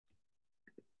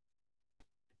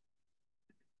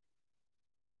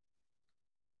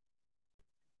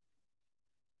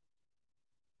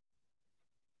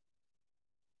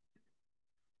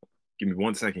Give me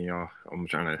 1 second, y'all. I'm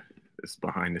trying to this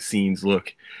behind the scenes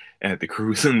look at the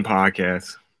Cruising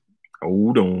podcast.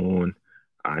 Hold on.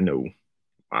 I know.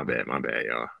 My bad,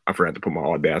 y'all. I forgot to put my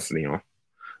audacity on.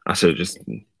 I should have just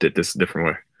did this a different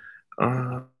way.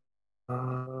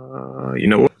 You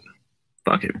know what?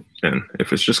 Fuck it. And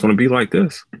if it's just gonna be like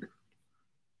this.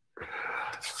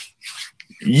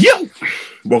 Yo!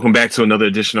 Welcome back to another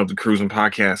edition of the Cruising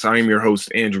Podcast. I am your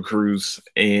host, Andrew Cruz,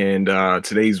 and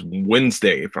today's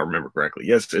Wednesday, if I remember correctly.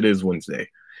 Yes, it is Wednesday.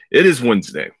 It is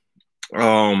Wednesday.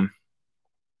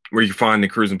 Where you can find the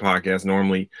Cruising Podcast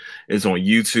normally is on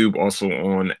YouTube, also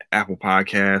on Apple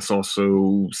Podcasts,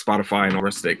 also Spotify, and all the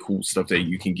rest of that cool stuff that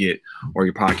you can get or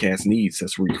your podcast needs.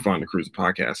 That's where you can find the Cruising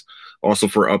Podcast. Also,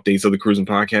 for updates of the Cruising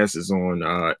Podcast is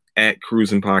on at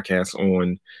Cruising Podcast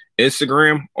on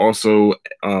Instagram, also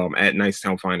at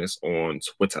Nicetown Finest on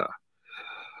Twitter.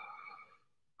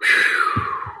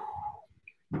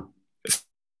 It's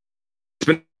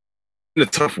been a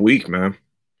tough week, man.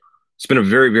 It's been a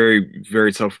very, very,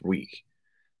 very tough week.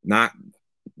 Not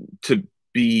to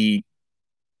be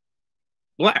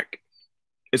black.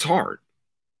 It's hard.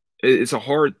 It's a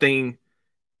hard thing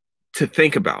to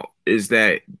think about, is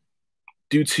that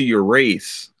due to your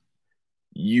race,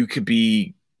 you could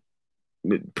be,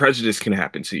 prejudice can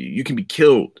happen to you. You can be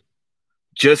killed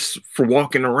just for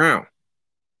walking around,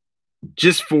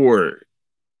 just for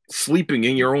sleeping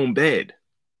in your own bed,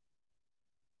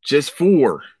 just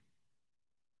for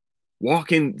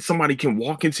somebody can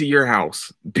walk into your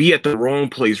house, be at the wrong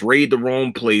place, raid the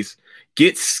wrong place,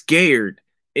 get scared,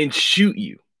 and shoot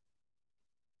you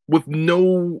with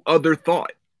no other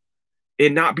thought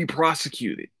and not be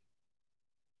prosecuted.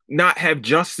 Not have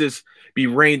justice be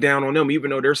rained down on them,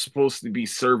 even though they're supposed to be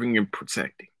serving and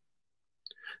protecting.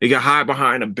 They got hide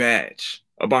behind a badge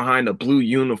or behind a blue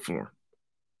uniform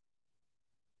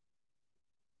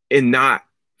and not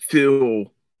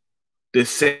feel the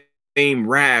same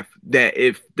wrath that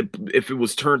if it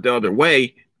was turned the other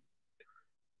way,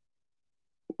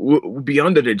 would be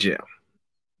under the jail.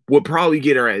 Would probably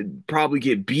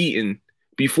get beaten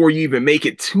before you even make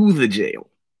it to the jail.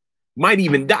 Might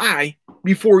even die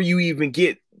before you even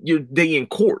get your day in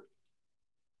court.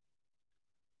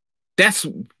 That's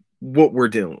what we're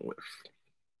dealing with.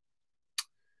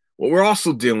 What we're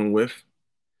also dealing with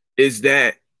is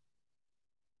that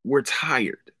we're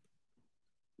tired.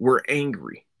 We're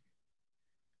angry.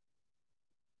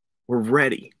 We're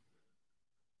ready.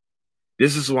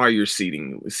 This is why you're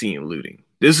seeing looting.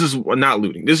 This is not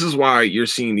looting. This is why you're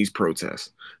seeing these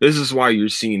protests. This is why you're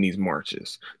seeing these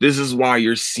marches. This is why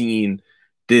you're seeing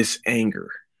this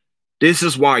anger. This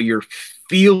is why you're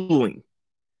feeling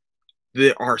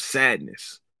our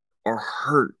sadness, our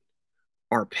hurt,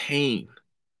 our pain,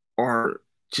 our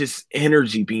just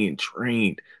energy being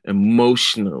drained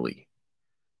emotionally.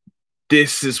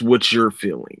 This is what you're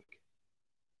feeling.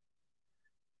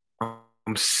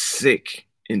 I'm sick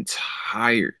and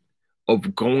tired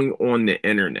of going on the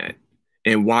internet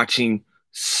and watching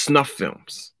snuff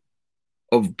films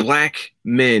of black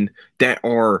men that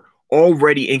are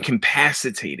already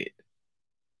incapacitated.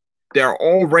 They're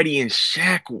already in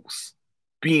shackles,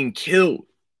 being killed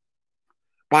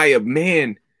by a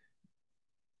man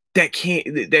that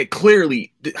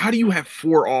clearly, how do you have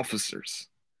 4 officers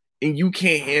and you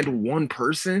can't handle one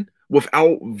person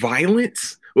without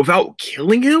violence, without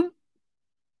killing him?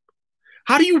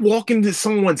 How do you walk into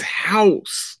someone's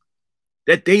house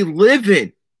that they live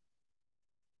in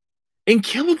and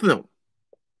kill them?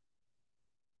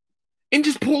 And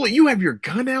just pull it. You have your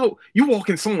gun out. You walk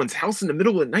in someone's house in the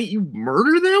middle of the night. You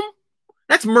murder them?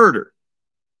 That's murder.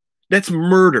 That's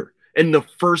murder in the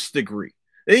first degree.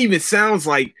 It even sounds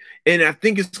like, and I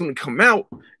think it's going to come out,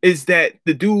 is that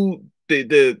the dude,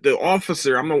 the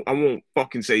officer, I won't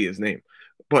fucking say his name,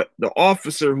 but the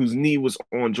officer whose knee was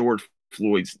on George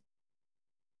Floyd's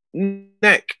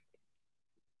neck,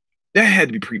 that had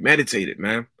to be premeditated,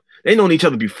 man. They known each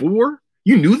other before.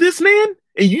 You knew this man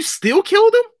and you still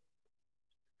killed him?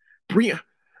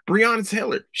 Breonna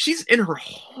Taylor, she's in her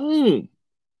home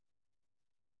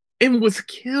and was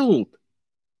killed.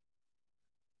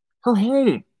 Her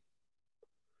home.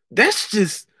 That's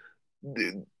just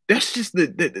I just,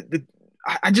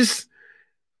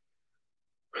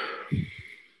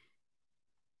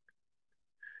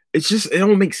 it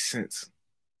don't make sense.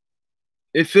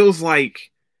 It feels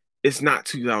like it's not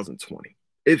 2020.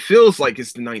 It feels like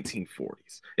it's the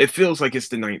 1940s. It feels like it's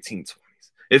the 1920s.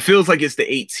 It feels like it's the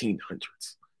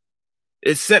 1800s.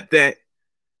 Except that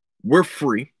we're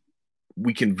free.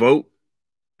 We can vote.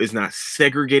 It's not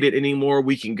segregated anymore.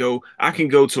 I can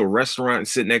go to a restaurant and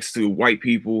sit next to white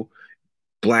people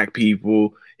Black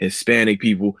people, Hispanic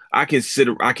people. I can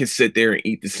sit there and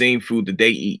eat the same food that they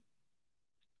eat.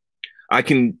 I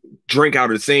can drink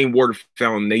out of the same water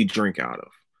fountain they drink out of.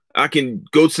 I can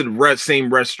go to the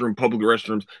same restroom, public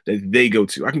restrooms that they go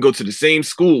to. I can go to the same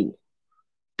school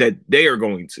that they are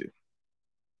going to.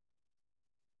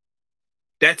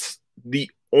 That's the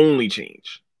only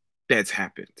change that's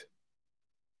happened.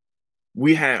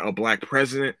 We had a Black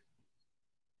president,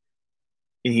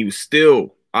 and he was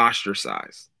still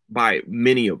ostracized by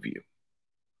many of you.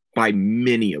 By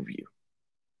many of you.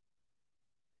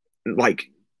 Like,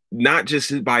 not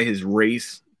just by his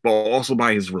race, but also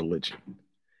by his religion.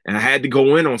 And I had to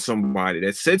go in on somebody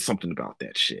that said something about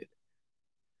that shit.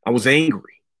 I was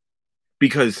angry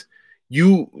because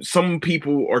some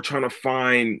people are trying to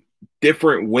find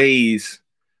different ways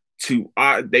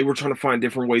they were trying to find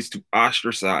different ways to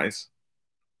ostracize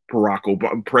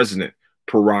President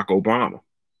Barack Obama.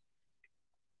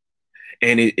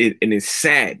 And it's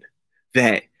sad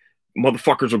that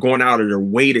motherfuckers are going out of their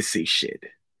way to say shit.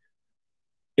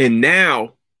 And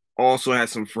now also had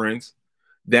some friends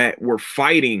that were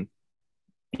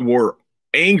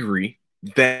angry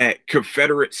that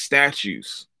Confederate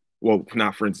statues, well,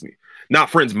 not friends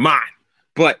mine,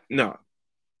 but no,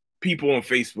 people on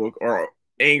Facebook are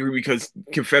angry because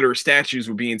Confederate statues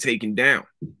were being taken down.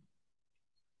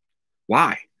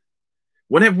 Why?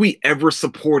 When have we ever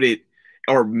supported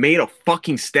or made a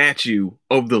fucking statue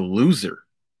of the loser?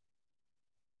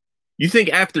 You think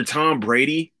after Tom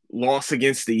Brady lost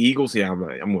against the Eagles, yeah, I'm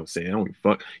going to say I don't give a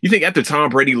fuck. You think after Tom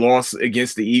Brady lost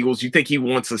against the Eagles, you think he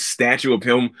wants a statue of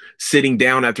him sitting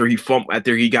down after he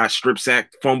got strip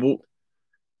sacked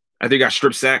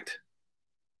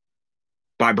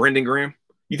by Brendan Graham?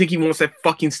 You think he wants that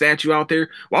fucking statue out there?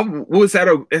 Well, was that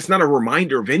that's not a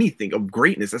reminder of anything, of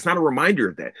greatness. That's not a reminder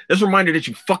of that. That's a reminder that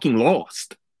you fucking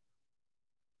lost.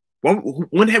 Well,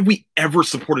 when have we ever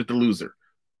supported the loser?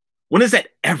 When has that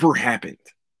ever happened?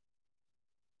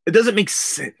 It doesn't make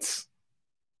sense.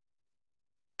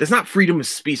 That's not freedom of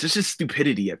speech. That's just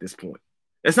stupidity at this point.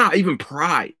 That's not even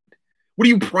pride. What are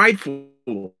you prideful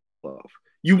of?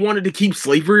 You wanted to keep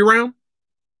slavery around?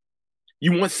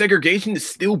 You want segregation to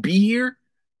still be here?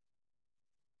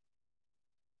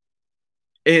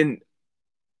 And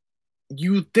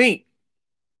you think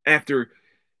after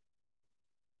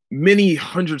many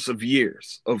hundreds of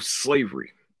years of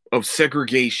slavery, of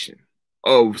segregation,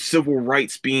 of civil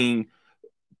rights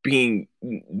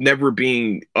never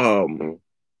being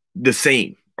the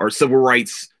same, or civil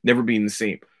rights never being the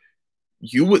same,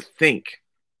 you would think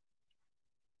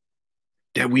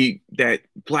that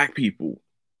Black people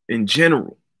in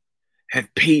general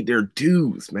have paid their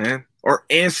dues, man. Our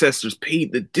ancestors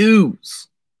paid the dues.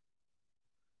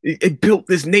 It built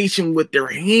this nation with their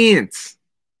hands,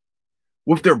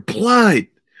 with their blood,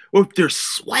 with their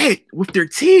sweat, with their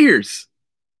tears.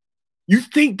 You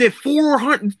think that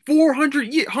 400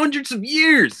 hundreds of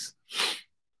years,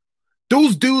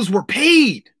 those dues were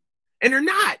paid, and they're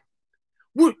not.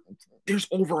 There's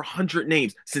over 100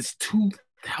 names since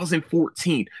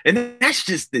 2014, and that's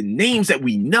just the names that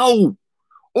we know.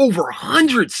 Over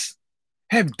hundreds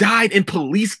have died in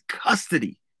police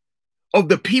custody of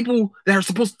the people that are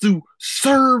supposed to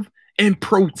serve and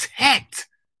protect.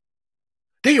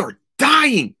 They are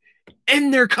dying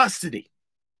in their custody.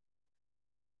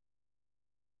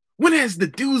 When has the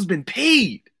dues been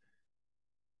paid?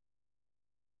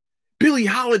 Billie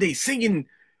Holiday singing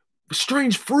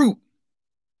Strange Fruit.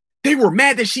 They were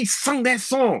mad that she sung that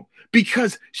song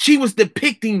because she was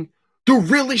depicting the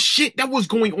realest shit that was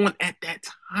going on at that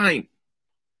time.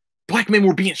 Black men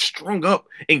were being strung up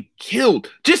and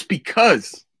killed just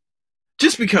because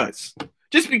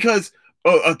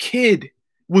a kid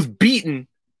was beaten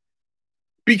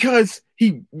because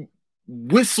he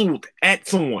whistled at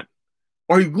someone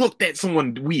or he looked at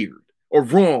someone weird or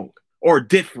wrong or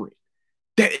different.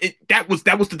 That was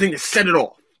the thing that set it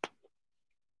off.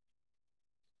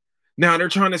 Now they're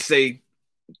trying to say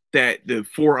that the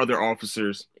three other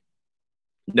officers,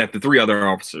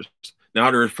 now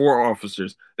there are 4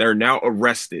 officers that are now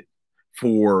arrested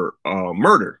for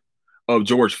murder of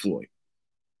George Floyd.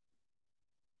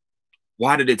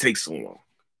 Why did it take so long?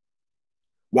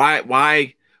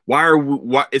 Why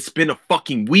it's been a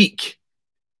fucking week.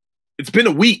 It's been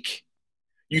a week.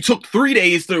 You took 3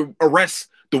 days to arrest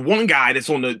the one guy that's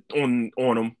on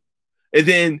him, and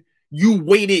then you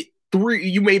waited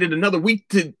another week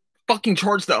to fucking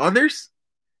charge the others?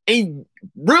 And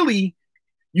really,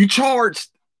 you charged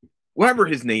whatever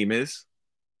his name is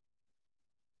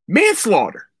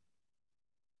manslaughter.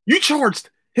 You charged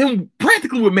him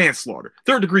practically with manslaughter,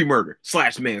 3rd-degree murder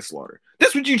 / manslaughter.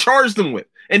 That's what you charged them with.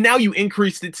 And now you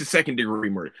increased it to second-degree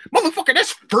murder. Motherfucker,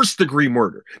 that's first-degree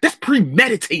murder. That's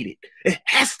premeditated. It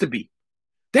has to be.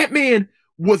 That man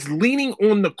was leaning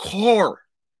on the car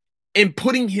and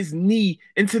putting his knee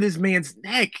into this man's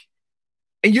neck.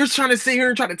 And you're trying to sit here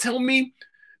and try to tell me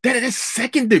that it is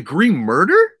second-degree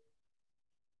murder?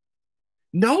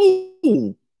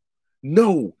 No.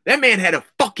 No. That man had a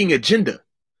fucking agenda.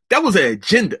 That was an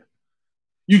agenda.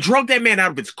 You drug that man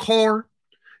out of his car.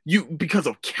 Because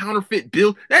of counterfeit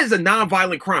bill. That is a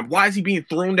non-violent crime. Why is he being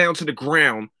thrown down to the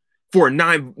ground for a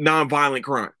non-violent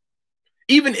crime?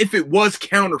 Even if it was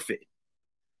counterfeit,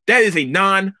 that is a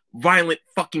non-violent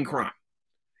fucking crime.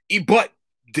 But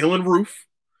Dylann Roof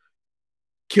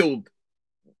killed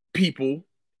people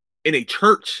in a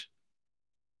church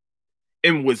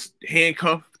and was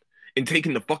handcuffed and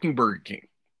taken to fucking Burger King.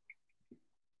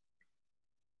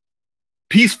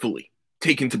 Peacefully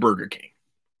taken to Burger King.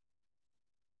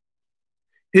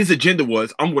 His agenda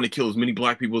was, I'm going to kill as many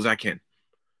black people as I can.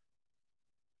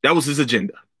 That was his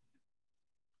agenda.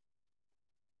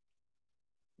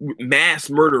 Mass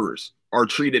murderers are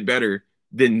treated better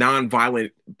than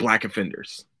non-violent black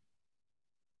offenders.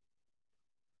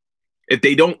 If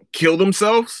they don't kill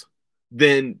themselves,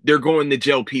 then they're going to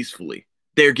jail peacefully.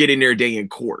 They're getting their day in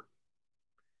court.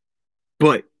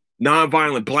 But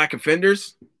non-violent black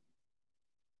offenders,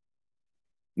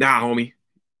 nah, homie,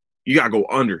 you got to go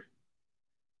under.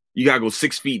 You got to go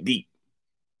 6 feet deep.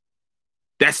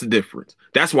 That's the difference.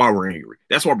 That's why we're angry.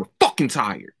 That's why we're fucking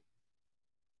tired.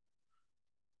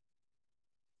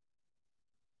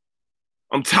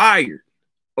 I'm tired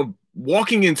of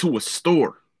walking into a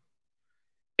store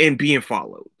and being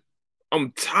followed.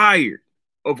 I'm tired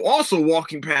of also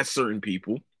walking past certain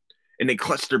people and they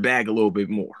clutch their bag a little bit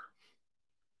more.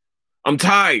 I'm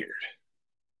tired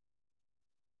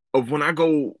of when I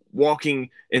go walking,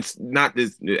 it's not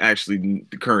this, actually,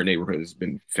 the current neighborhood has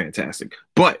been fantastic.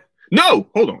 But no,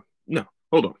 hold on. No,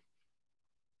 hold on.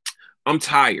 I'm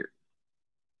tired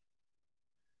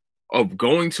of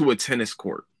going to a tennis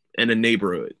court in a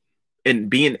neighborhood and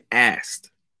being asked,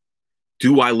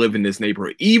 do I live in this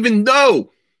neighborhood? Even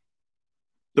though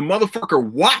the motherfucker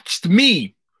watched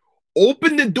me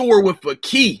open the door with a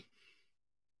key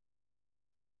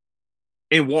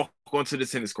and walk onto the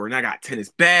tennis court. And I got tennis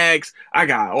bags. I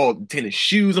got all tennis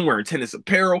shoes. I'm wearing tennis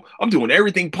apparel. I'm doing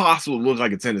everything possible to look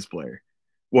like a tennis player.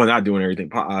 Well, not doing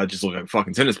everything. I just look like a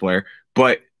fucking tennis player.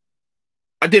 But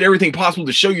I did everything possible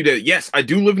to show you that, yes, I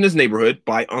do live in this neighborhood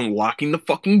by unlocking the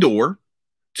fucking door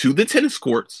to the tennis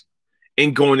courts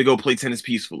and going to go play tennis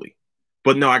peacefully.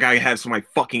 But no, I gotta have somebody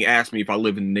fucking ask me if I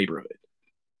live in the neighborhood.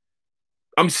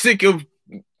 I'm sick of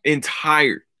and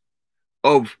tired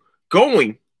of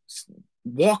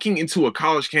walking into a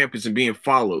college campus and being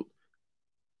followed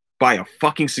by a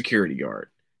fucking security guard.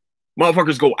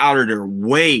 Motherfuckers go out of their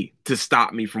way to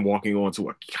stop me from walking onto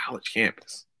a college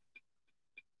campus.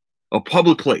 A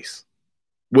public place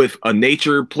with a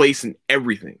nature place and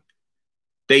everything.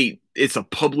 It's a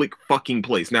public fucking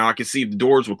place. Now I can see if the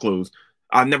doors were closed.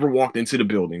 I never walked into the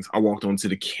buildings. I walked onto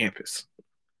the campus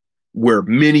where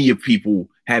many of people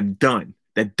have done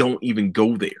that don't even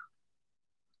go there.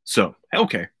 So,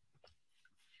 okay.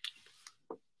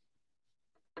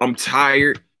 I'm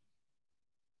tired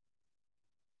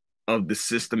of the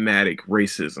systematic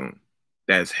racism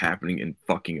that's happening in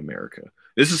fucking America.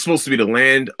 This is supposed to be the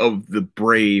land of the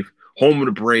brave, home of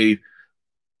the brave,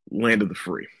 land of the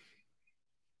free.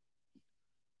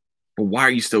 But why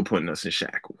are you still putting us in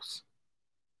shackles?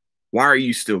 Why are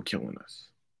you still killing us?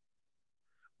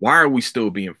 Why are we still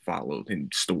being followed in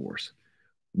stores?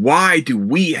 Why do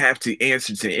we have to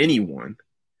answer to anyone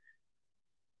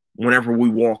whenever we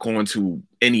walk onto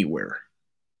anywhere?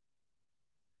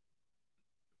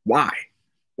 Why?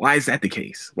 Why is that the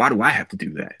case? Why do I have to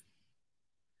do that?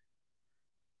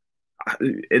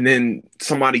 And then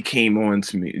somebody came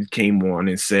to me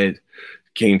and said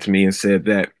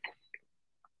that,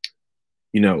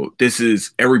 you know, this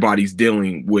is everybody's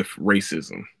dealing with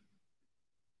racism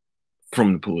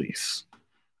from the police.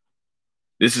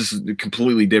 This is a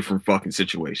completely different fucking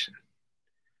situation.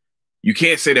 You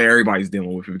can't say that everybody's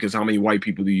dealing with it, because how many white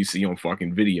people do you see on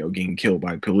fucking video getting killed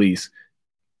by police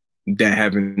that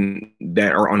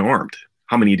are unarmed?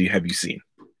 How many have you seen?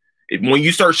 When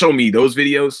you start showing me those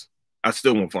videos, I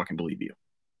still won't fucking believe you.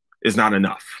 It's not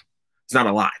enough. It's not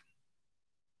a lot.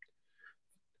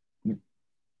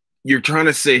 You're trying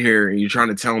to sit here and you're trying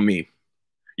to tell me,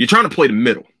 you're trying to play the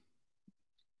middle.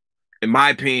 In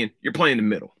my opinion, you're playing the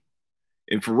middle.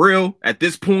 And for real, at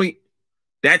this point,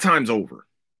 that time's over.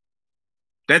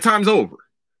 That time's over.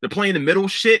 The playing the middle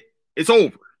shit, it's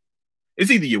over.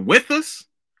 It's either you're with us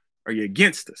or you're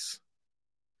against us.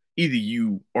 either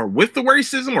you are with the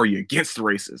racism or you're against the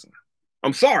racism.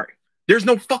 I'm sorry. There's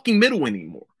no fucking middle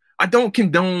anymore. I don't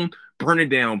condone burning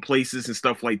down places and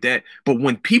stuff like that. But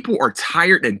when people are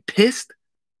tired and pissed,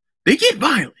 they get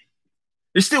violent.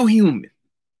 They're still human.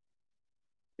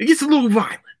 It gets a little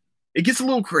violent. It gets a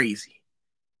little crazy.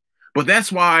 But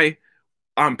that's why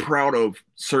I'm proud of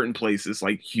certain places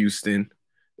like Houston,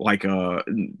 like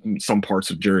some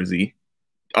parts of Jersey.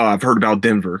 I've heard about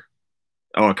Denver,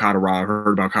 Colorado. I've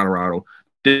heard about Colorado.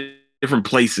 Different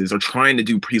places are trying to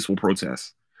do peaceful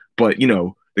protests. But, you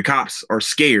know, the cops are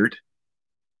scared.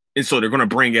 And so they're going to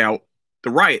bring out the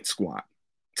riot squad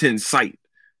to incite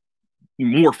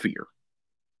more fear.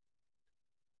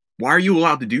 Why are you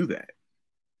allowed to do that?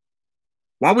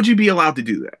 Why would you be allowed to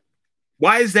do that?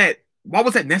 Why was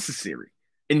that necessary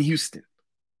in Houston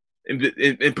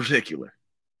in particular?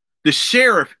 The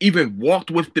sheriff even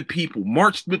walked with the people,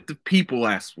 marched with the people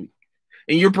last week.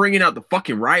 And you're bringing out the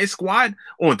fucking riot squad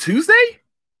on Tuesday?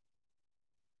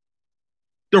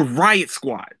 The riot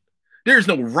squad. There's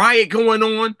no riot going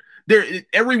on.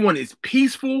 Everyone is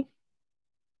peaceful.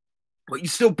 But you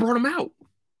still brought them out.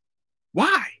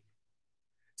 Why?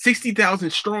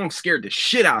 60,000 strong scared the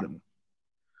shit out of them.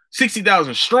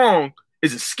 60,000 strong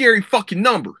is a scary fucking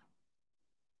number.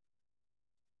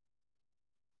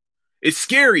 It's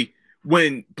scary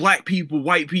when black people,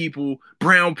 white people,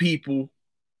 brown people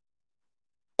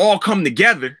all come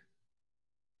together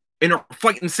and are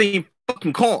fighting the same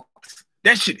fucking cause.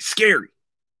 That shit is scary.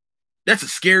 That's a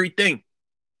scary thing.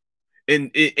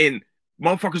 And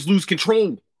motherfuckers lose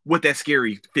control with that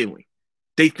scary feeling.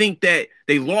 They think that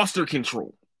they lost their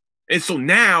control. And so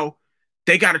now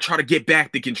they got to try to get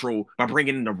back the control by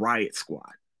bringing in the riot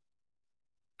squad.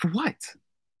 For what?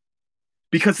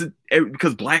 Because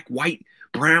black, white,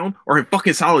 brown are in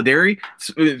fucking solidarity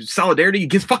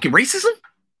against fucking racism?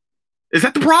 Is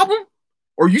that the problem?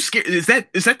 Or are you scared? Is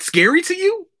that scary to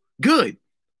you? Good.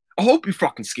 I hope you're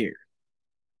fucking scared.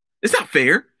 It's not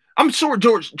fair. I'm sure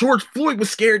George Floyd was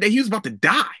scared that he was about to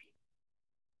die.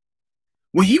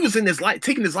 When he was in his life,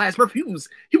 taking his last breath, he was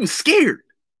scared.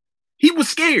 He was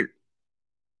scared.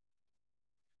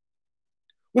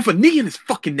 With a knee in his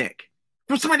fucking neck.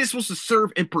 From somebody that's supposed to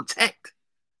serve and protect.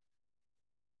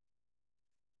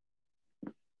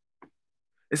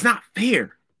 It's not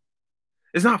fair.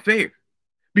 It's not fair.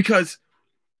 Because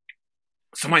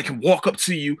somebody can walk up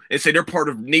to you and say they're part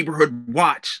of Neighborhood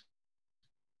Watch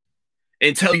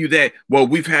and tell you that, well,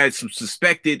 we've had some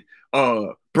suspected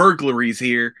burglaries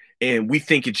here and we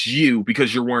think it's you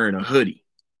because you're wearing a hoodie.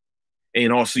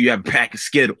 And also you have a pack of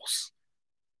Skittles.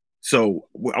 So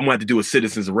I'm going to have to do a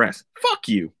citizen's arrest. Fuck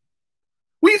you.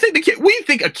 What do you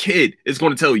think a kid is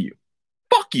going to tell you?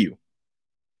 Fuck you.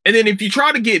 And then if you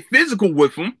try to get physical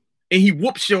with him and he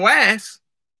whoops your ass,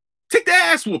 take the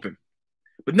ass whooping.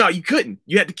 But no, you couldn't.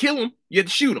 You had to kill him. You had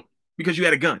to shoot him because you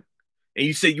had a gun. And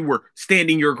you said you were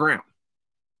standing your ground.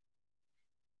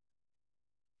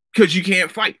 Because you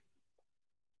can't fight.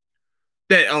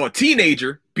 That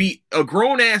teenager beat a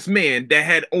grown-ass man that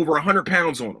had over 100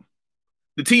 pounds on him.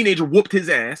 The teenager whooped his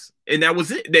ass, and that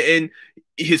was it. And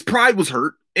his pride was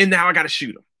hurt, and now I got to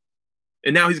shoot him.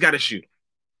 And now he's got to shoot him.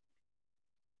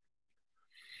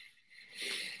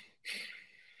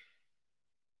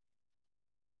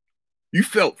 You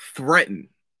felt threatened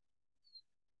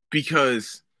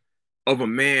because of a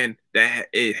man that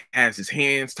has his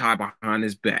hands tied behind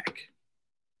his back.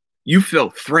 You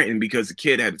felt threatened because the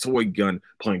kid had a toy gun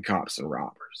playing cops and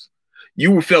robbers.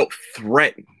 You felt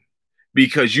threatened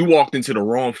because you walked into the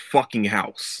wrong fucking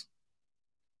house.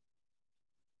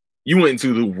 You went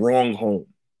into the wrong home.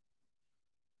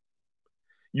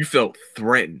 You felt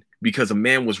threatened because a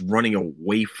man was running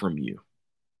away from you.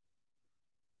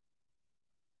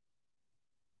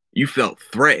 You felt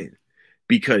threatened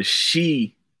because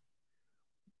she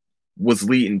was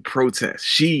leading protests.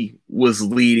 She was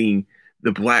leading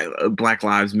the Black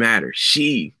Lives Matter.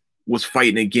 She was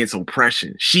fighting against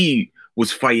oppression. She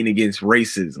was fighting against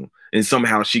racism. And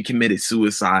somehow she committed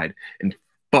suicide in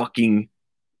fucking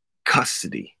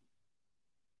custody.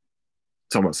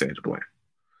 Talking about Sandra Bland.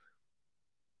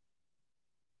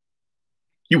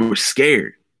 You were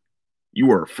scared. You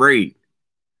were afraid.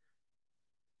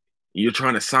 You're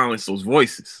trying to silence those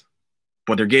voices,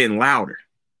 but they're getting louder.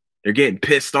 They're getting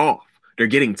pissed off. They're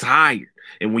getting tired.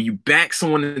 And when you back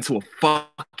someone into a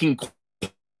fucking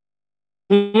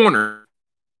corner,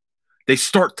 they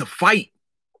start to fight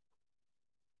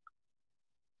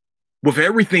with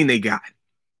everything they got,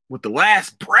 with the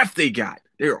last breath they got.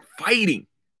 They are fighting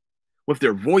with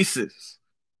their voices.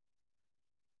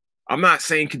 I'm not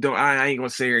saying condone. I ain't gonna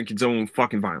say here and condone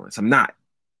fucking violence. I'm not.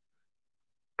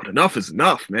 But enough is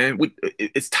enough, man.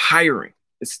 It's tiring.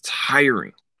 It's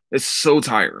tiring. It's so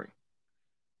tiring.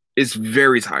 It's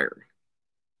very tiring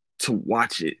to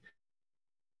watch it.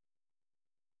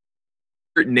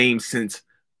 Names since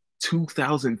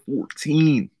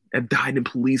 2014 have died in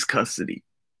police custody.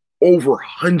 Over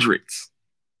hundreds.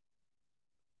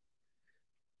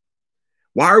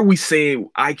 Why are we saying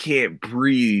I can't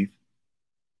breathe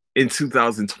in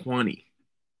 2020?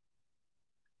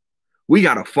 We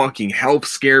got a fucking health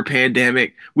scare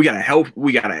pandemic. We got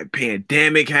a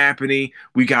pandemic happening.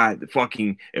 We got the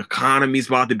fucking economy's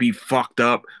about to be fucked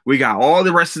up. We got all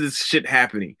the rest of this shit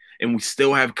happening. And we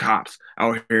still have cops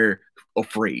out here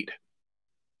afraid.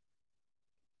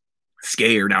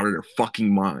 Scared out of their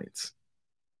fucking minds.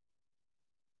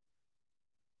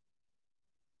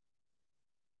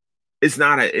 It's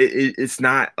not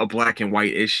a black and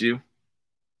white issue.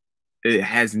 It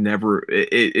has never.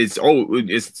 It's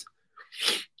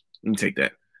let me take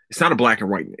that. It's not a black and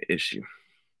white issue.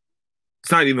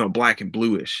 It's not even a black and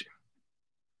blue issue.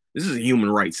 This is a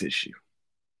human rights issue.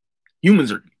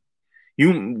 Humans are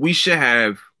human. We should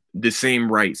have the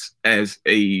same rights as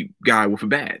a guy with a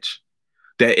badge.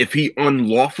 That if he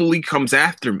unlawfully comes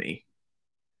after me,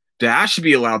 that I should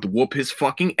be allowed to whoop his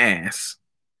fucking ass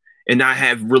and not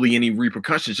have really any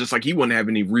repercussions, just like he wouldn't have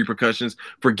any repercussions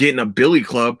for getting a billy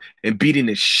club and beating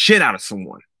the shit out of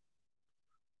someone.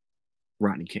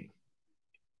 Rodney King.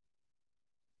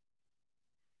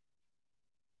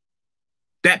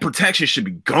 That protection should be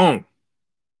gone.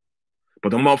 But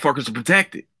the motherfuckers are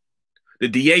protected. The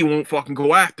DA won't fucking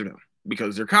go after them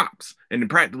because they're cops. And they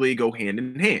practically go hand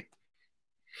in hand.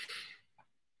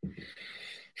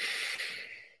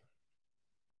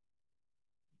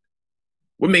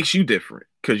 What makes you different?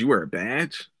 Because you wear a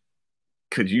badge?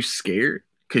 Because you scared?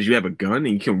 Because you have a gun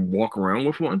and you can walk around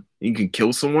with one? And you can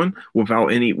kill someone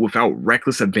without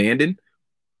reckless abandon?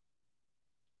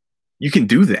 You can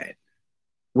do that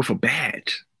with a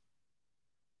badge.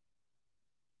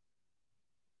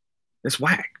 That's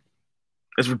whack.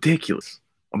 That's ridiculous.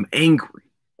 I'm angry.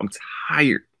 I'm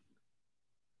tired.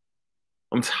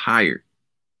 I'm tired.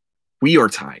 We are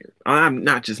tired. I'm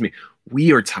not just me.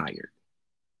 We are tired.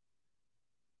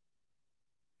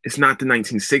 It's not the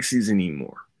 1960s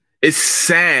anymore. It's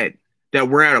sad that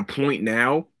we're at a point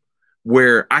now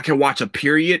where I can watch a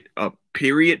period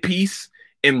piece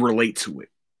and relate to it.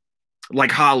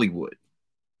 Like Hollywood.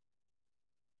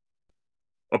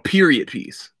 A period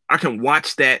piece. I can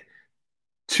watch that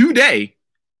today.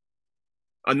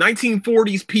 A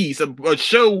 1940s piece, a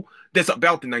show that's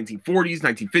about the 1940s,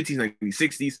 1950s,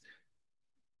 1960s,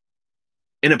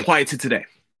 and apply it to today.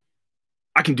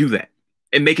 I can do that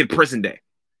and make it present day.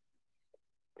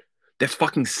 That's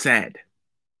fucking sad.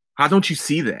 How don't you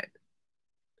see that?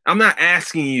 I'm not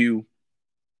asking you.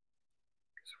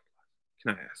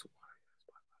 Can I ask why?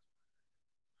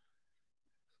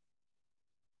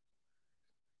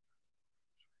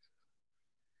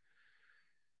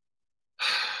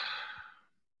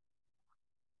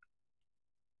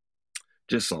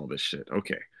 Just saw this shit.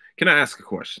 Okay. Can I ask a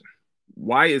question?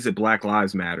 Why is it Black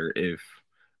Lives Matter, if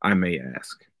I may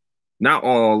ask? Not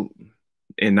all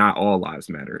lives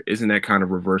matter. Isn't that kind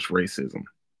of reverse racism?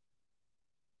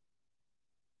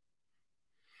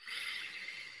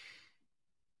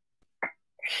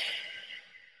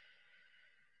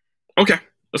 Okay,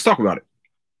 let's talk about it.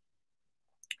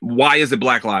 Why is it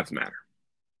Black Lives Matter?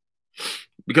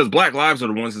 Because Black lives are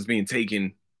the ones that's being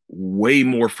taken way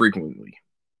more frequently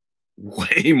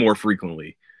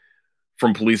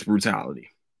from police brutality.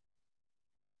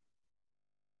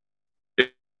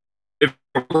 If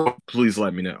please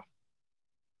let me know.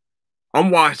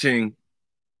 I'm watching,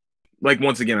 like,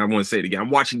 once again, I want to say it again. I'm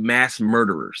watching mass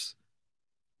murderers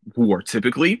who are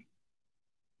typically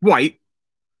white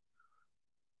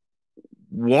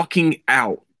walking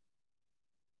out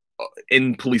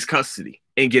in police custody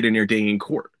and getting their day in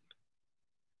court.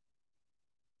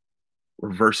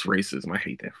 Reverse racism. I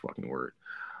hate that fucking word.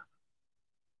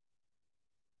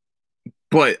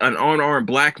 But an unarmed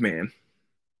black man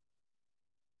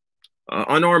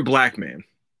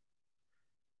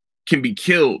can be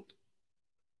killed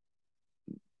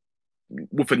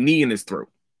with a knee in his throat.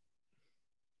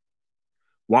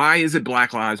 Why is it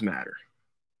Black Lives Matter?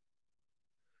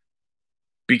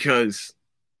 Because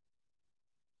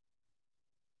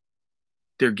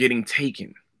they're getting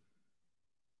taken.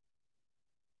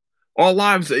 All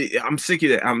lives, I'm sick of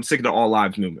that. I'm sick of the all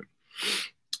lives movement.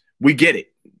 We get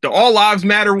it. The all lives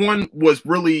matter one was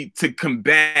really to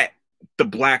combat the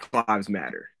Black Lives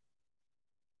Matter.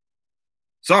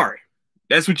 Sorry.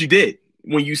 That's what you did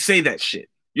when you say that shit.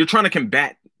 You're trying to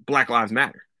combat Black Lives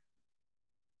Matter.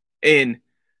 And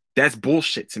That's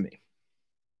bullshit to me.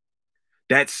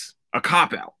 That's a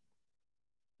cop out.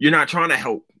 You're not trying to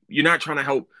help. You're not trying to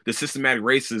help the systematic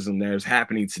racism that is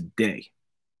happening today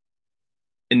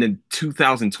in the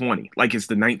 2020, like it's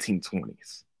the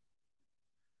 1920s.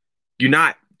 You're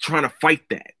not trying to fight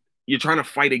that. You're trying to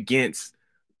fight against.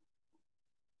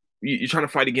 You're trying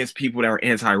to fight against people that are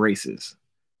anti-racist.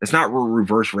 It's not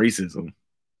reverse racism.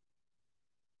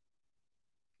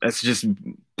 That's just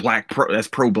black. That's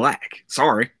pro-black.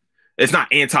 Sorry, it's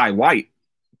not anti-white,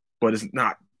 but it's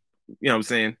not. You know what I'm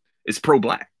saying? It's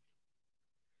pro-black.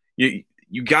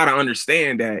 You got to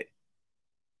understand that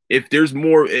if there's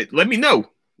more, let me know.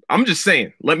 I'm just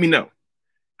saying, let me know.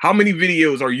 How many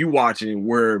videos are you watching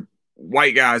where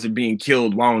white guys are being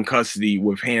killed while in custody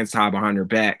with hands tied behind their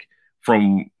back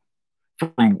from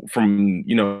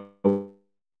you know,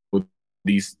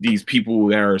 these people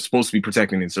that are supposed to be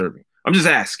protecting and serving? I'm just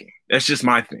asking. That's just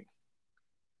my thing.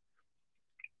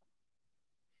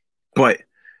 But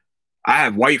I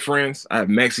have white friends, I have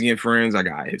Mexican friends, I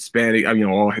got Hispanic,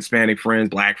 all Hispanic friends,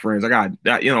 black friends. I got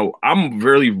that, I'm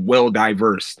really well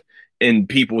diverse in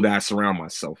people that I surround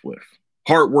myself with.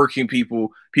 Hardworking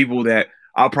people, people that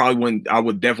I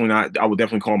would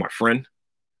definitely call my friend.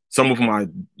 Some of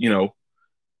them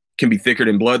can be thicker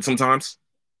than blood sometimes.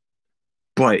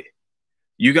 But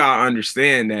you gotta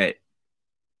understand that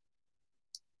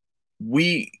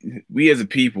we as a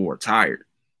people are tired.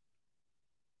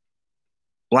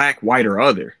 Black, white, or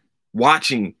other,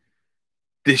 watching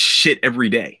this shit every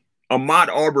day. Ahmaud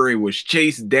Arbery was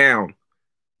chased down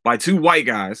by two white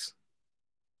guys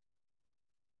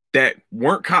that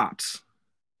weren't cops,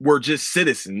 were just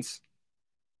citizens.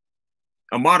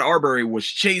 Ahmaud Arbery was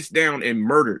chased down and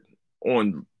murdered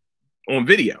on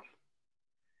video.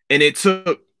 And it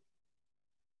took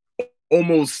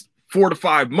almost 4 to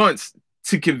 5 months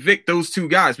to convict those two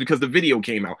guys because the video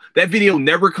came out. That video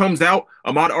never comes out.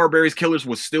 Ahmaud Arbery's killers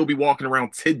will still be walking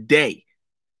around today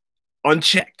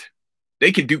unchecked.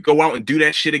 They could go out and do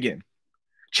that shit again.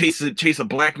 Chase a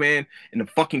black man in a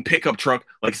fucking pickup truck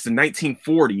like it's the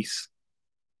 1940s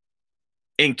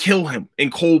and kill him in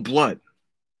cold blood.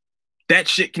 That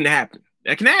shit can happen.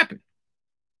 That can happen.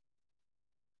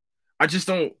 I just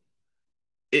don't.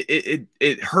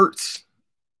 It hurts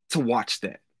to watch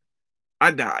that.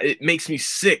 It makes me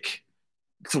sick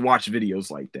to watch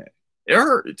videos like that. It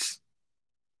hurts.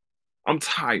 I'm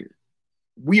tired.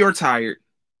 We are tired.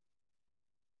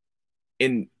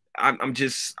 And I'm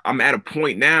at a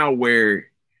point now where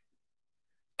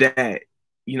that,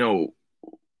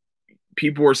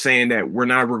 people are saying that we're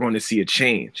never going to see a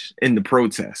change in the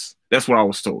protests. That's what I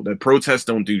was told. That protests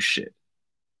don't do shit.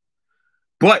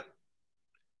 But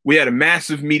we had a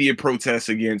massive media protest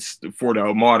for the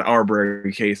Ahmaud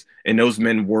Arbery case, and those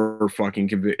men were fucking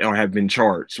convicted or have been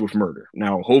charged with murder.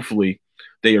 Now, hopefully,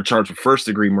 they are charged with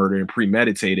first-degree murder and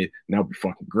premeditated, and that would be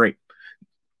fucking great.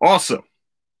 Also,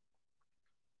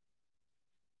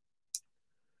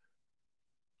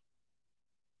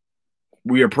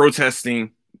 we are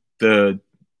protesting the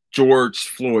George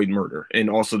Floyd murder and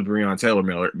also the Breonna Taylor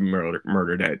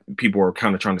murder that people are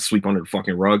kind of trying to sweep under the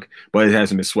fucking rug, but it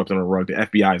hasn't been swept under the rug. The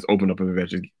FBI has opened up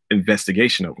an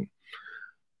investigation of them.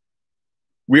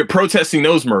 We are protesting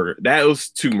those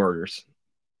two murders,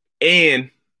 and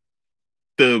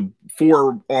the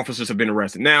 4 officers have been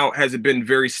arrested. Now, has it been a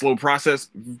very slow process?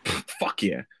 Fuck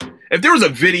yeah. If there was a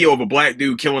video of a black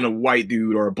dude killing a white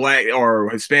dude or a black or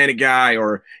a Hispanic guy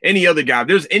or any other guy, if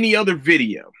there's any other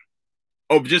video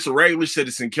of just a regular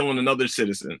citizen killing another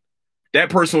citizen, that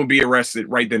person would be arrested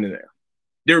right then and there.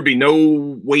 There would be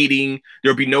no waiting.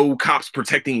 There would be no cops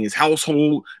protecting his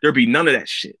household. There'd be none of that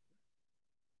shit.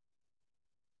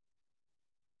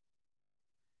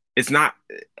 It's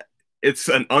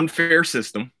an unfair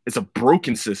system. It's a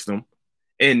broken system.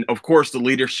 And of course, the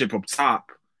leadership up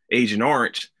top, Agent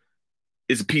Orange,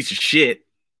 is a piece of shit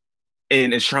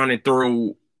and is trying to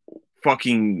throw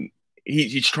fucking,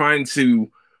 he's trying to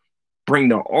bring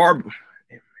the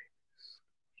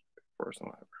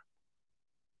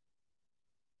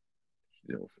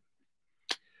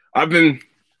I've been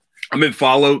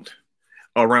followed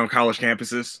around college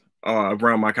campuses,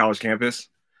 around my college campus,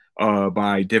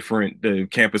 by the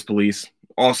campus police.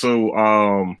 Also,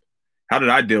 how did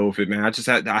I deal with it, man?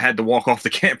 I had to walk off the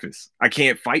campus. I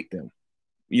can't fight them.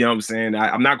 You know what I'm saying?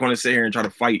 I'm not going to sit here and try to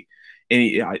fight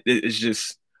any. It's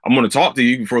just, I'm going to talk to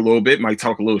you for a little bit, might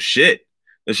talk a little shit.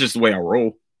 That's just the way I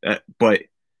roll. But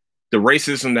the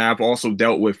racism that I've also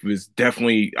dealt with is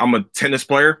definitely, I'm a tennis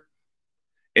player.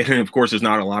 And then, of course, there's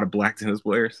not a lot of black tennis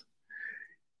players.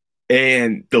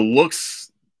 And the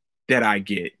looks that I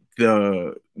get,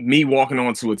 me walking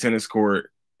onto a tennis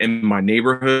court in my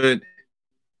neighborhood,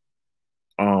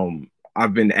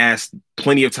 I've been asked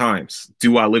plenty of times,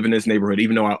 do I live in this neighborhood,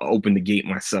 even though I opened the gate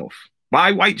myself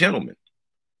by white gentlemen.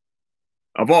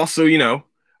 I've also,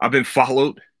 I've been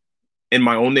followed in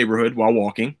my own neighborhood while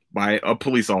walking by a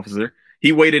police officer.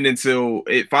 He waited until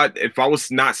if I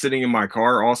was not sitting in my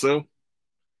car also,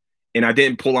 and I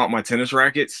didn't pull out my tennis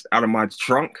rackets out of my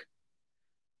trunk,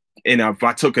 and if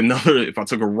I took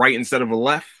a right instead of a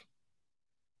left,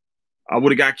 I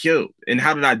would have got killed. And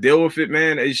how did I deal with it,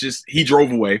 man? It's just he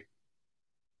drove away,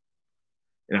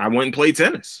 and I went and played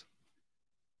tennis.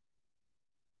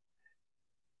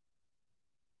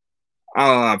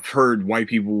 I've heard white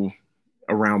people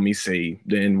around me say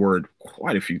the N word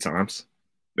quite a few times.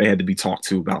 They had to be talked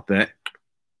to about that.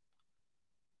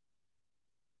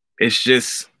 It's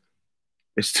just,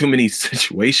 there's too many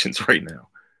situations right now.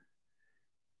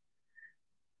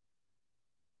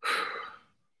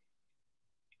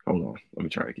 Hold on. Let me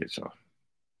try to get y'all.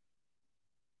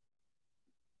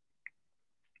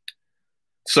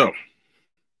 So,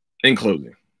 in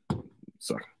closing,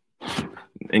 so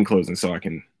I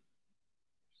can.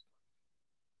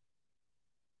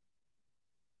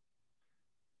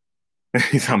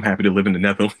 I'm happy to live in the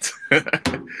Netherlands.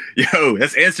 Yo,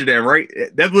 that's Amsterdam, right?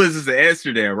 Netherlands is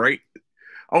Amsterdam, right?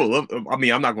 Oh, I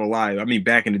mean, I'm not gonna lie. I mean,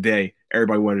 back in the day,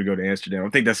 everybody wanted to go to Amsterdam. I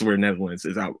think that's where the Netherlands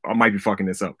is. I might be fucking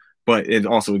this up, but it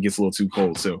gets a little too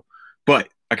cold. So, but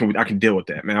I can deal with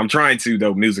that, man. I'm trying to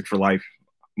though. Music for life.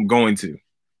 I'm going to.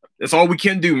 That's all we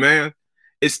can do, man.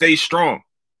 Is stay strong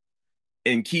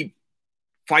and keep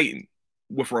fighting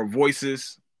with our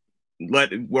voices.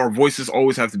 Our voices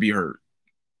always have to be heard.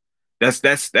 That's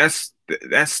the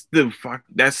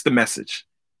message.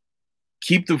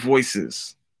 Keep the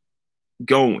voices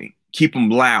going. Keep them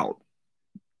loud.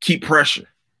 Keep pressure.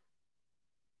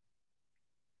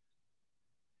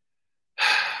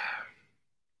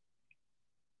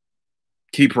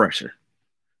 Keep pressure.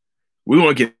 We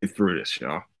want to get through this,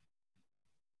 y'all.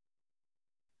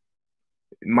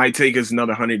 It might take us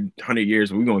another 100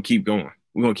 years, but we're going to keep going.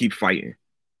 We're going to keep fighting.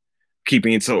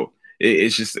 Keeping it so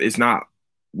it's not,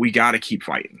 we got to keep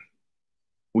fighting.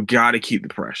 We got to keep the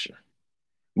pressure.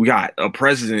 We got a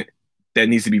president that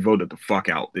needs to be voted the fuck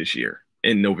out this year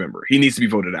in November. He needs to be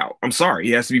voted out. I'm sorry.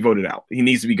 He has to be voted out. He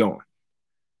needs to be gone.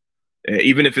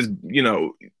 Even if it's,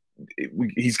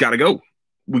 he's got to go.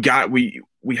 We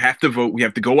have to vote. We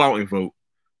have to go out and vote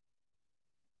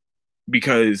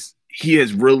because he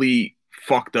has really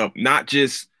fucked up not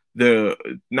just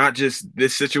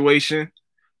this situation,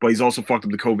 but he's also fucked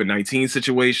up the COVID-19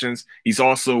 situations. He's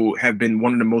also have been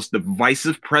one of the most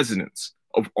divisive presidents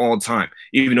of all time.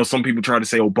 Even though some people try to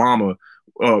say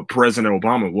President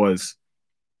Obama was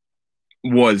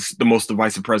the most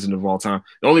divisive president of all time.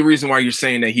 The only reason why you're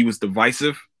saying that he was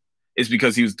divisive is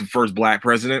because he was the first black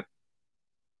president.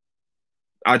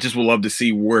 I just would love to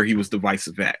see where he was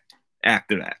divisive at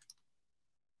after that.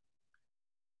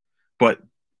 But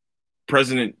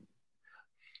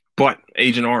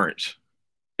Agent Orange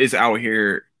is out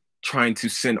here trying to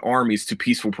send armies to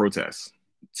peaceful protests,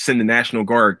 send the National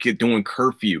Guard, doing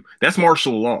curfew. That's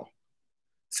martial law.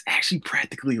 It's actually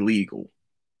practically illegal.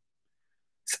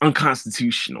 It's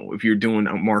unconstitutional if you're doing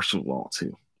a martial law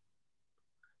too,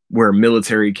 where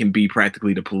military can be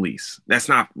practically the police. That's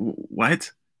not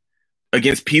what?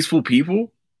 Against peaceful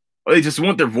people? Or they just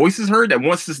want their voices heard? That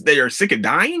once they are sick of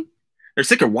dying? They're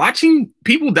sick of watching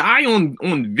people die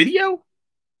on video?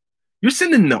 You're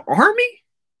sending the army?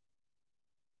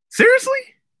 Seriously?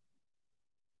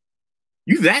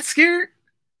 You that scared?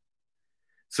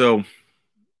 So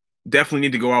definitely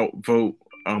need to go out, vote.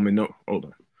 And no, hold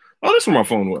on. Oh, that's where my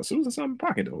phone was. It was in my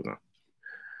pocket. Hold on.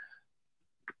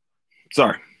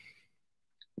 Sorry.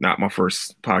 Not my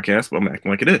first podcast, but I'm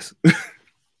acting like it is.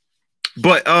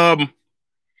 But go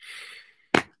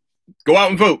out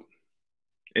and vote.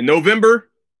 In November,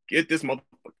 get this motherfucker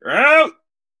out.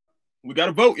 We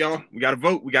gotta vote, y'all. We gotta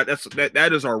vote.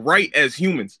 That is our right as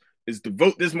humans, is to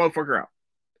vote this motherfucker out.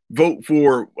 Vote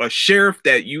for a sheriff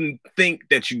that you think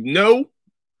that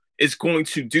is going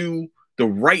to do the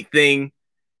right thing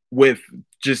with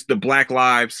just the black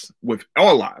lives, with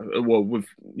all lives. Well, with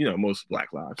most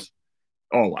black lives,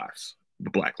 all lives, the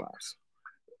black lives.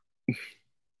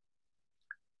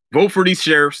 Vote for these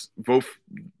sheriffs. Vote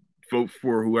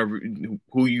for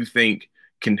who you think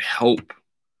can help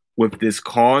with this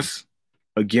cause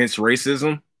against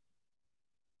racism.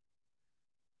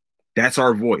 That's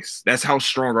our voice. That's how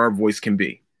strong our voice can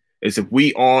be. Is if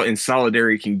we all in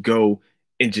solidarity can go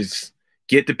and just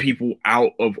get the people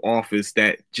out of office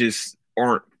that just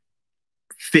aren't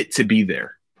fit to be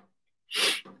there.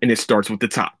 And it starts with the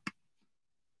top.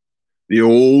 The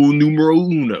old numero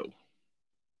uno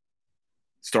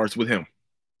starts with him.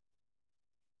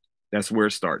 That's where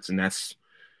it starts, and it's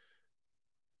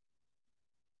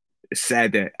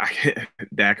sad that I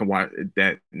can watch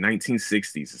that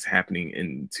 1960s is happening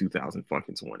in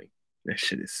 2020. That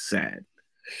shit is sad.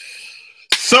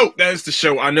 So that is the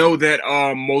show. I know that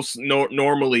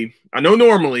normally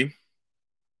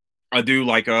I do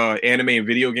like anime and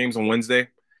video games on Wednesday,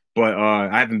 but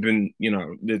I haven't been.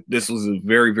 This was a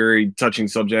very, very touching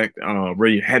subject,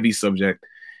 really heavy subject,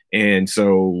 and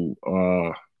so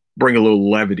bring a little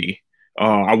levity.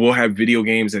 I will have video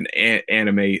games and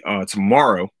anime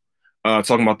tomorrow,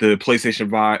 talking about the PlayStation.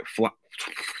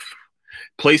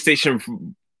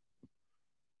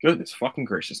 Goodness fucking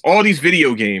gracious! All these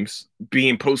video games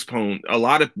being postponed. A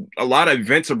lot of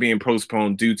events are being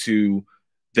postponed due to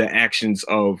the actions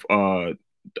of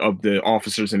the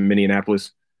officers in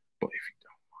Minneapolis. But if you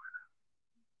don't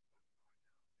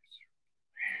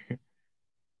mind,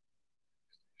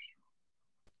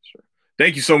 sure.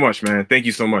 Thank you so much, man. Thank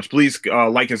you so much. Please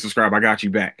like and subscribe. I got you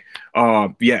back. Yeah,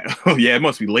 yeah. It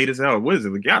must be late as hell. What is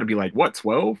it? It got to be like what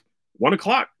 12, 1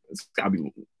 o'clock. It's got to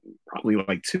be probably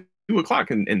like 2 o'clock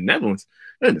in Netherlands.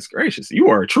 Goodness gracious, you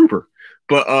are a trooper.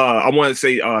 But I want to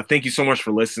say thank you so much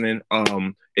for listening.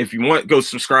 If you want, go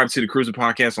subscribe to the Cruising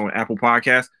Podcast on Apple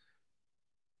Podcasts.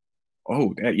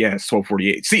 Oh, it's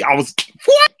 12:48. See,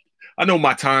 what? I know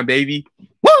my time, baby.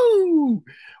 Woo!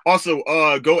 Also,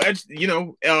 go edge.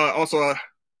 Also,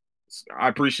 I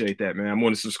appreciate that, man. I'm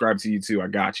going to subscribe to you too. I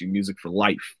got you. Music for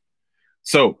life.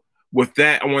 So with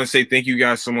that, I want to say thank you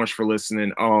guys so much for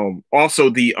listening. Also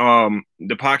the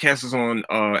podcast is on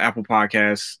Apple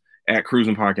Podcasts at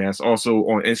Cruising Podcast, also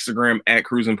on Instagram at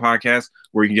Cruising Podcast,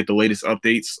 where you can get the latest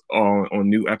updates on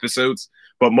new episodes.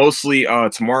 But mostly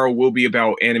tomorrow will be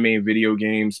about anime and video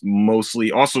games.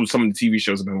 Mostly, also some of the TV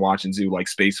shows I've been watching too, like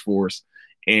Space Force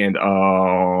and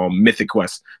Mythic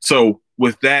Quest. So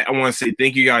with that, I want to say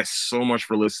thank you guys so much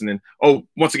for listening. Oh,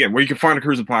 once again, where you can find the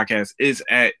Cruising Podcast is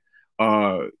at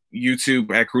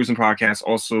YouTube at Cruising Podcast,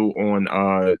 also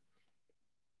on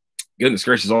goodness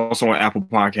gracious, also on Apple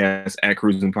Podcasts at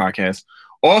Cruising Podcast.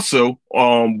 Also,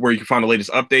 where you can find the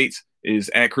latest updates is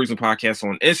at Cruising Podcast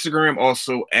on Instagram,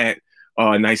 also at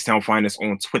Nicetown Finest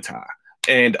on Twitter.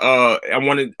 And I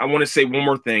want to say one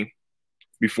more thing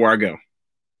before I go.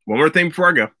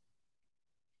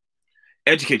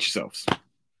 Educate yourselves.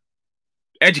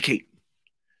 Educate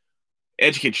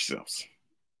yourselves.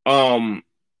 I'm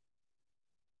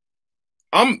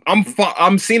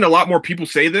seeing a lot more people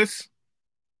say this,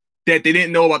 that they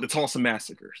didn't know about the Tulsa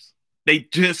massacres. They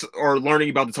just are learning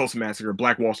about the Tulsa Massacre,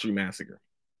 Black Wall Street Massacre.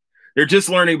 They're just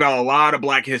learning about a lot of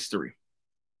Black history.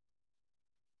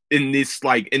 In this,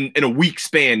 like, in a week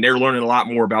span, they're learning a lot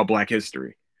more about Black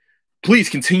history. Please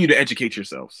continue to educate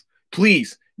yourselves.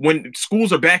 Please, when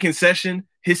schools are back in session,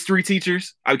 history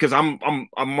teachers, because I'm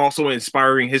also an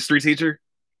inspiring history teacher,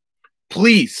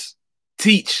 please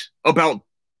teach about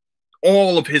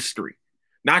all of history,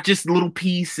 not just little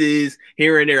pieces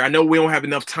here and there. I know we don't have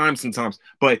enough time sometimes,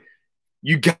 but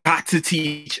you got to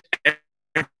teach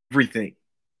everything.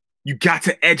 You got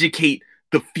to educate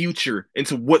the future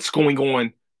into what's going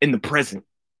on in the present.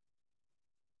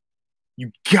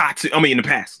 You got to, in the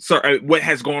past. Sorry, what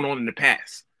has gone on in the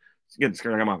past. I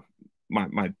got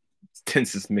my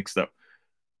tenses mixed up.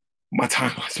 My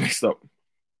timeline's mixed up.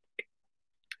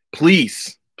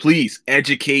 Please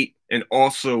educate, and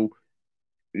also,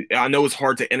 I know it's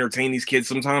hard to entertain these kids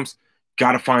sometimes.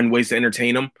 Got to find ways to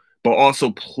entertain them. But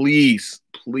also, please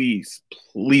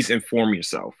inform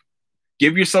yourself.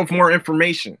 Give yourself more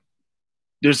information.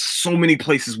 There's so many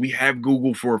places. We have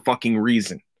Google for a fucking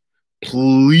reason.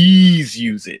 Please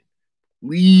use it.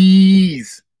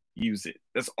 Please use it.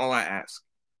 That's all I ask.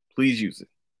 Please use it.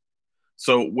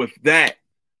 So with that,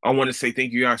 I want to say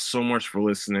thank you guys so much for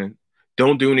listening.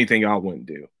 Don't do anything I wouldn't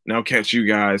do. And I'll catch you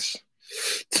guys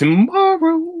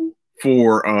tomorrow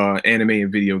for anime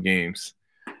and video games.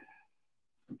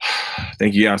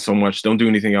 Thank you guys so much. Don't do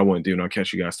anything I wouldn't do, and I'll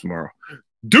catch you guys tomorrow.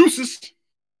 Deuces!